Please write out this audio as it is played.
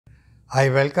I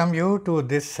welcome you to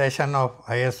this session of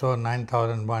ISO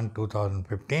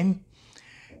 9001-2015,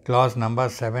 clause number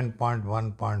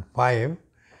 7.1.5,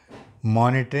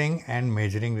 monitoring and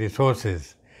measuring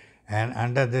resources, and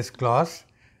under this clause,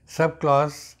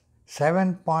 subclause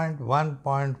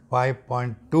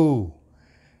 7.1.5.2,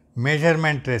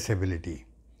 measurement traceability.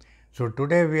 So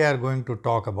today we are going to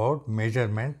talk about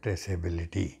measurement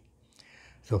traceability.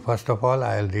 So first of all,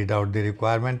 I will read out the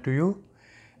requirement to you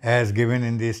as given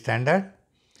in the standard.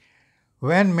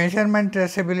 When measurement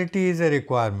traceability is a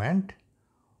requirement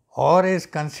or is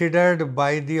considered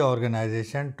by the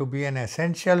organization to be an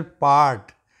essential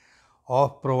part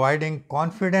of providing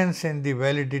confidence in the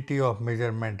validity of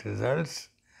measurement results,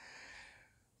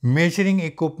 measuring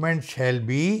equipment shall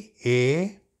be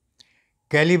A.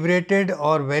 calibrated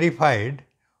or verified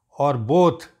or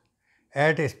both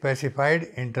at specified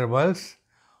intervals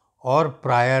or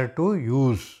prior to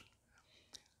use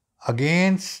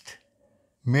against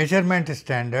measurement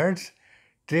standards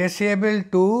traceable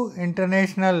to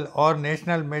international or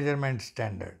national measurement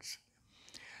standards.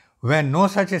 When no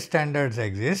such standards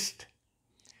exist,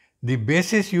 the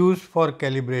basis used for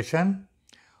calibration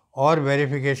or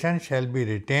verification shall be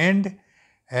retained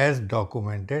as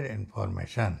documented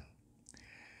information.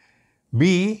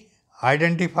 B.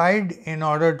 Identified in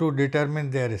order to determine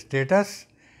their status.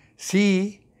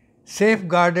 C.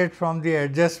 Safeguarded from the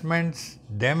adjustments,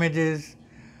 damages,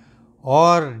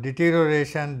 or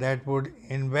deterioration that would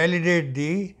invalidate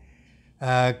the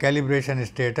calibration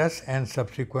status and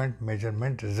subsequent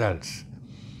measurement results.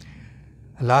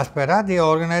 Last para, the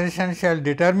organization shall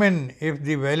determine if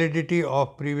the validity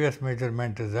of previous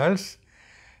measurement results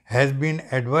has been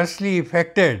adversely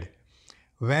affected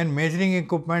when measuring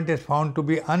equipment is found to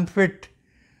be unfit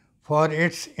for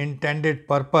its intended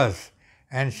purpose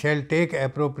and shall take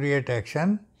appropriate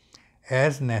action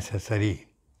as necessary.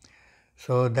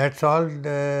 So that's all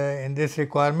in this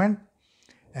requirement,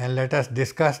 and let us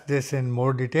discuss this in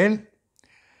more detail.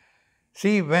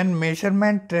 See, when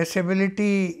measurement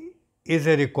traceability is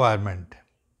a requirement,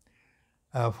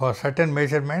 for certain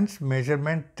measurements,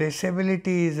 measurement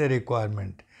traceability is a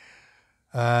requirement.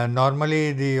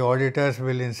 Normally the auditors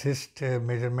will insist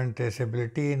measurement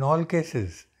traceability in all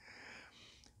cases,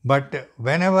 but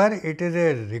whenever it is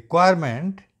a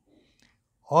requirement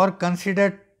or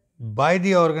considered by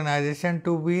the organization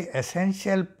to be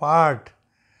essential part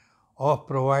of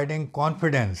providing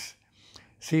confidence.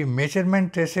 See,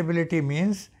 measurement traceability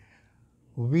means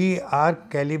we are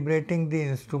calibrating the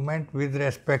instrument with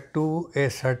respect to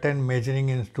a certain measuring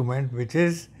instrument which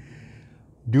is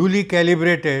duly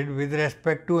calibrated with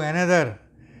respect to another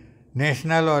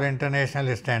national or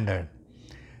international standard.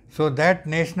 So that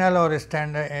national or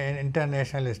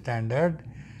international standard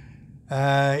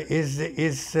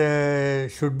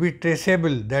should be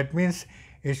traceable. That means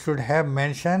it should have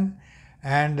mention,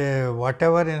 and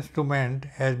whatever instrument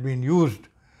has been used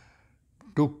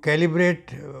to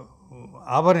calibrate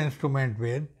our instrument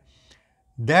with,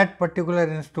 that particular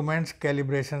instrument's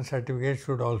calibration certificate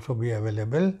should also be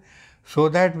available, so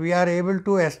that we are able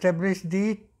to establish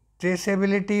the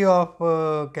traceability of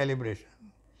calibration.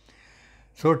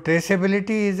 So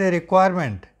traceability is a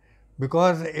requirement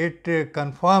because it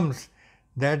confirms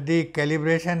that the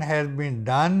calibration has been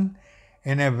done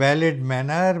in a valid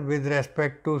manner with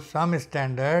respect to some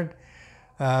standard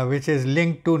which is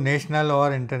linked to national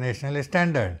or international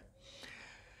standard.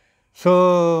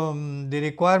 So the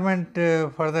requirement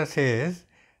further says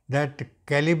that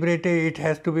it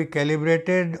has to be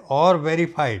calibrated or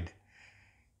verified.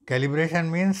 Calibration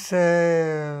means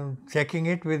checking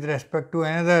it with respect to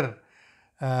another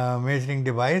measuring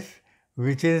device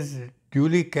which is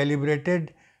duly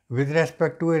calibrated with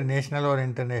respect to a national or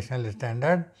international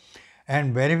standard,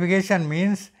 and verification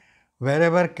means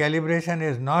wherever calibration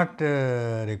is not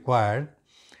required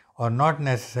or not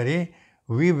necessary,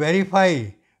 we verify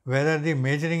whether the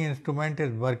measuring instrument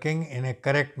is working in a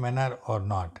correct manner or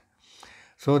not.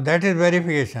 So that is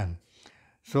verification.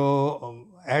 So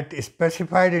at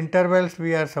specified intervals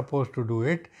we are supposed to do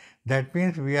it. That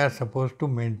means we are supposed to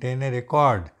maintain a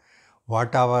record.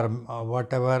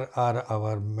 Whatever are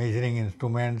our measuring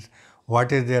instruments,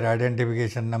 what is their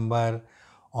identification number,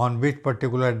 on which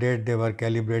particular date they were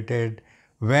calibrated,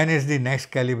 when is the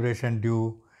next calibration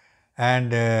due,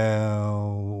 and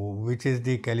which is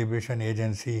the calibration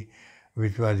agency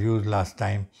which was used last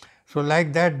time. So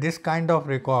like that, this kind of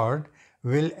record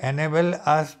will enable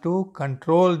us to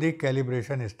control the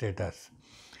calibration status.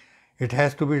 It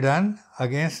has to be done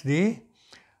against the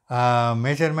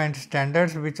measurement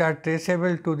standards which are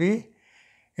traceable to the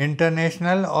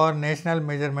international or national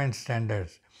measurement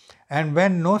standards. And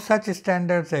when no such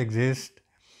standards exist,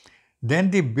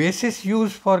 then the basis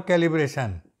used for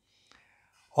calibration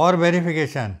or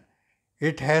verification,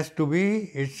 it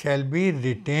shall be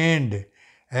retained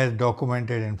as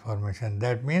documented information.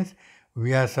 That means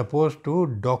we are supposed to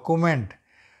document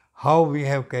how we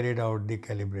have carried out the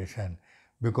calibration,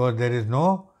 because there is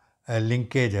no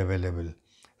linkage available.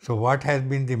 So, what has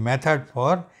been the method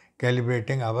for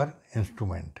calibrating our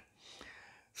instrument?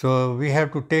 So, we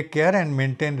have to take care and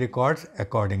maintain records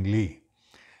accordingly.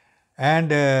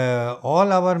 And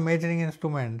all our measuring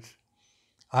instruments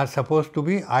are supposed to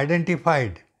be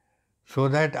identified, so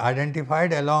that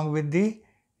identified along with the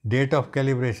date of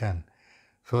calibration,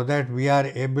 so that we are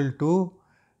able to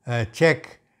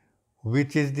check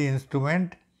which is the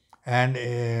instrument, and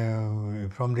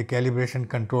from the calibration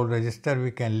control register we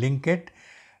can link it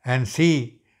and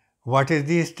see what is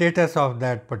the status of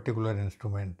that particular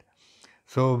instrument.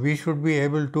 So, we should be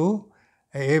able to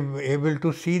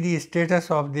see the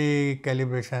status of the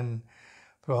calibration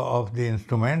of the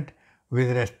instrument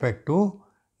with respect to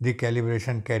the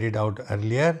calibration carried out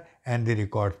earlier and the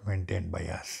records maintained by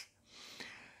us.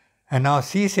 And now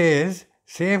C says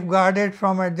safeguarded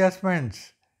from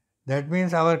adjustments. That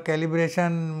means our calibrated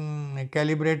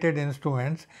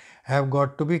instruments have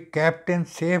got to be kept in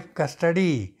safe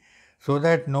custody, so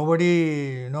that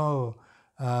nobody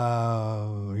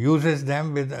uses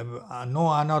them with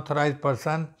no unauthorized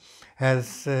person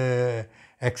has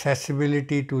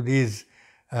accessibility to these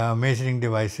measuring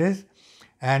devices,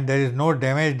 and there is no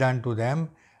damage done to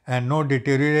them and no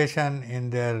deterioration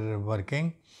in their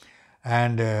working.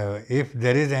 And if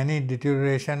there is any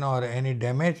deterioration or any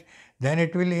damage, then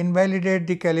it will invalidate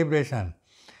the calibration.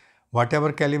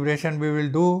 Whatever calibration we will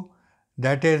do,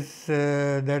 that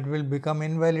will become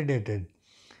invalidated.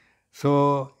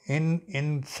 So,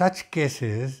 in such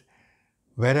cases,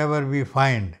 wherever we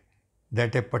find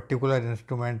that a particular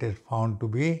instrument is found to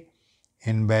be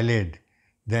invalid,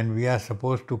 then we are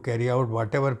supposed to carry out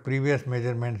whatever previous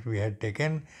measurements we had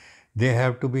taken. They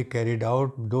have to be carried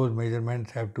out. Those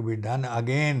measurements have to be done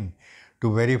again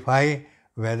to verify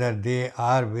whether they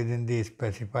are within the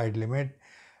specified limit,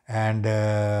 and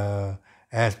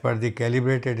as per the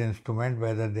calibrated instrument,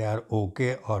 whether they are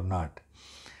okay or not.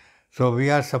 So, we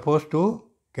are supposed to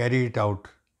carry out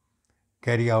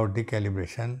the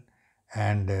calibration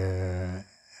and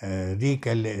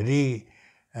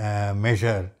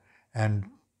measure and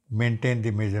maintain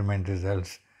the measurement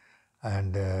results,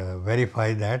 and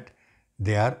verify that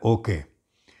they are okay.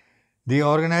 The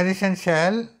organization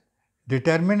shall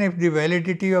determine if the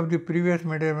validity of the previous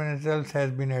measurement results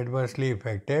has been adversely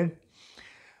affected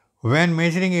when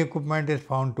measuring equipment is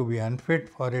found to be unfit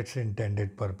for its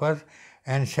intended purpose,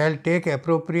 and shall take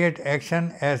appropriate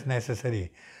action as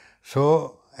necessary.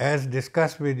 So, as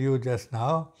discussed with you just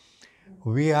now,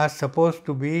 we are supposed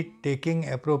to be taking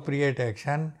appropriate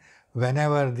action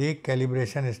whenever the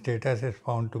calibration status is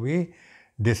found to be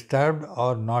disturbed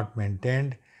or not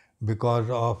maintained because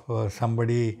of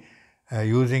somebody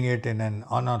using it in an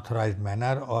unauthorized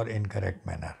manner or incorrect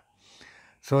manner.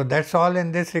 So, that is all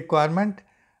in this requirement,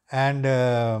 and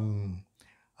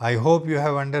I hope you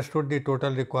have understood the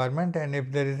total requirement, and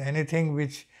if there is anything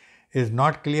which is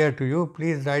not clear to you,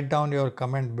 please write down your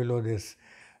comment below this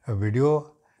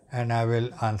video and I will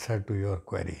answer to your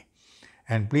query.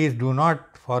 And please do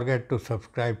not forget to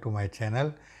subscribe to my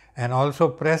channel, and also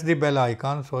press the bell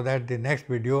icon so that the next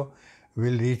video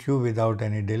will reach you without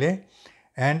any delay.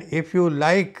 And if you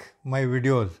like my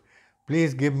videos,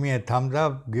 please give me a thumbs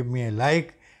up, give me a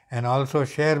like, and also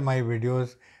share my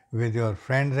videos with your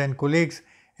friends and colleagues.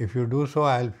 If you do so,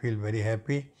 I will feel very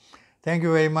happy. Thank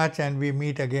you very much, and we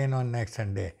meet again on next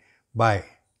Sunday. Bye.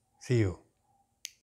 See you.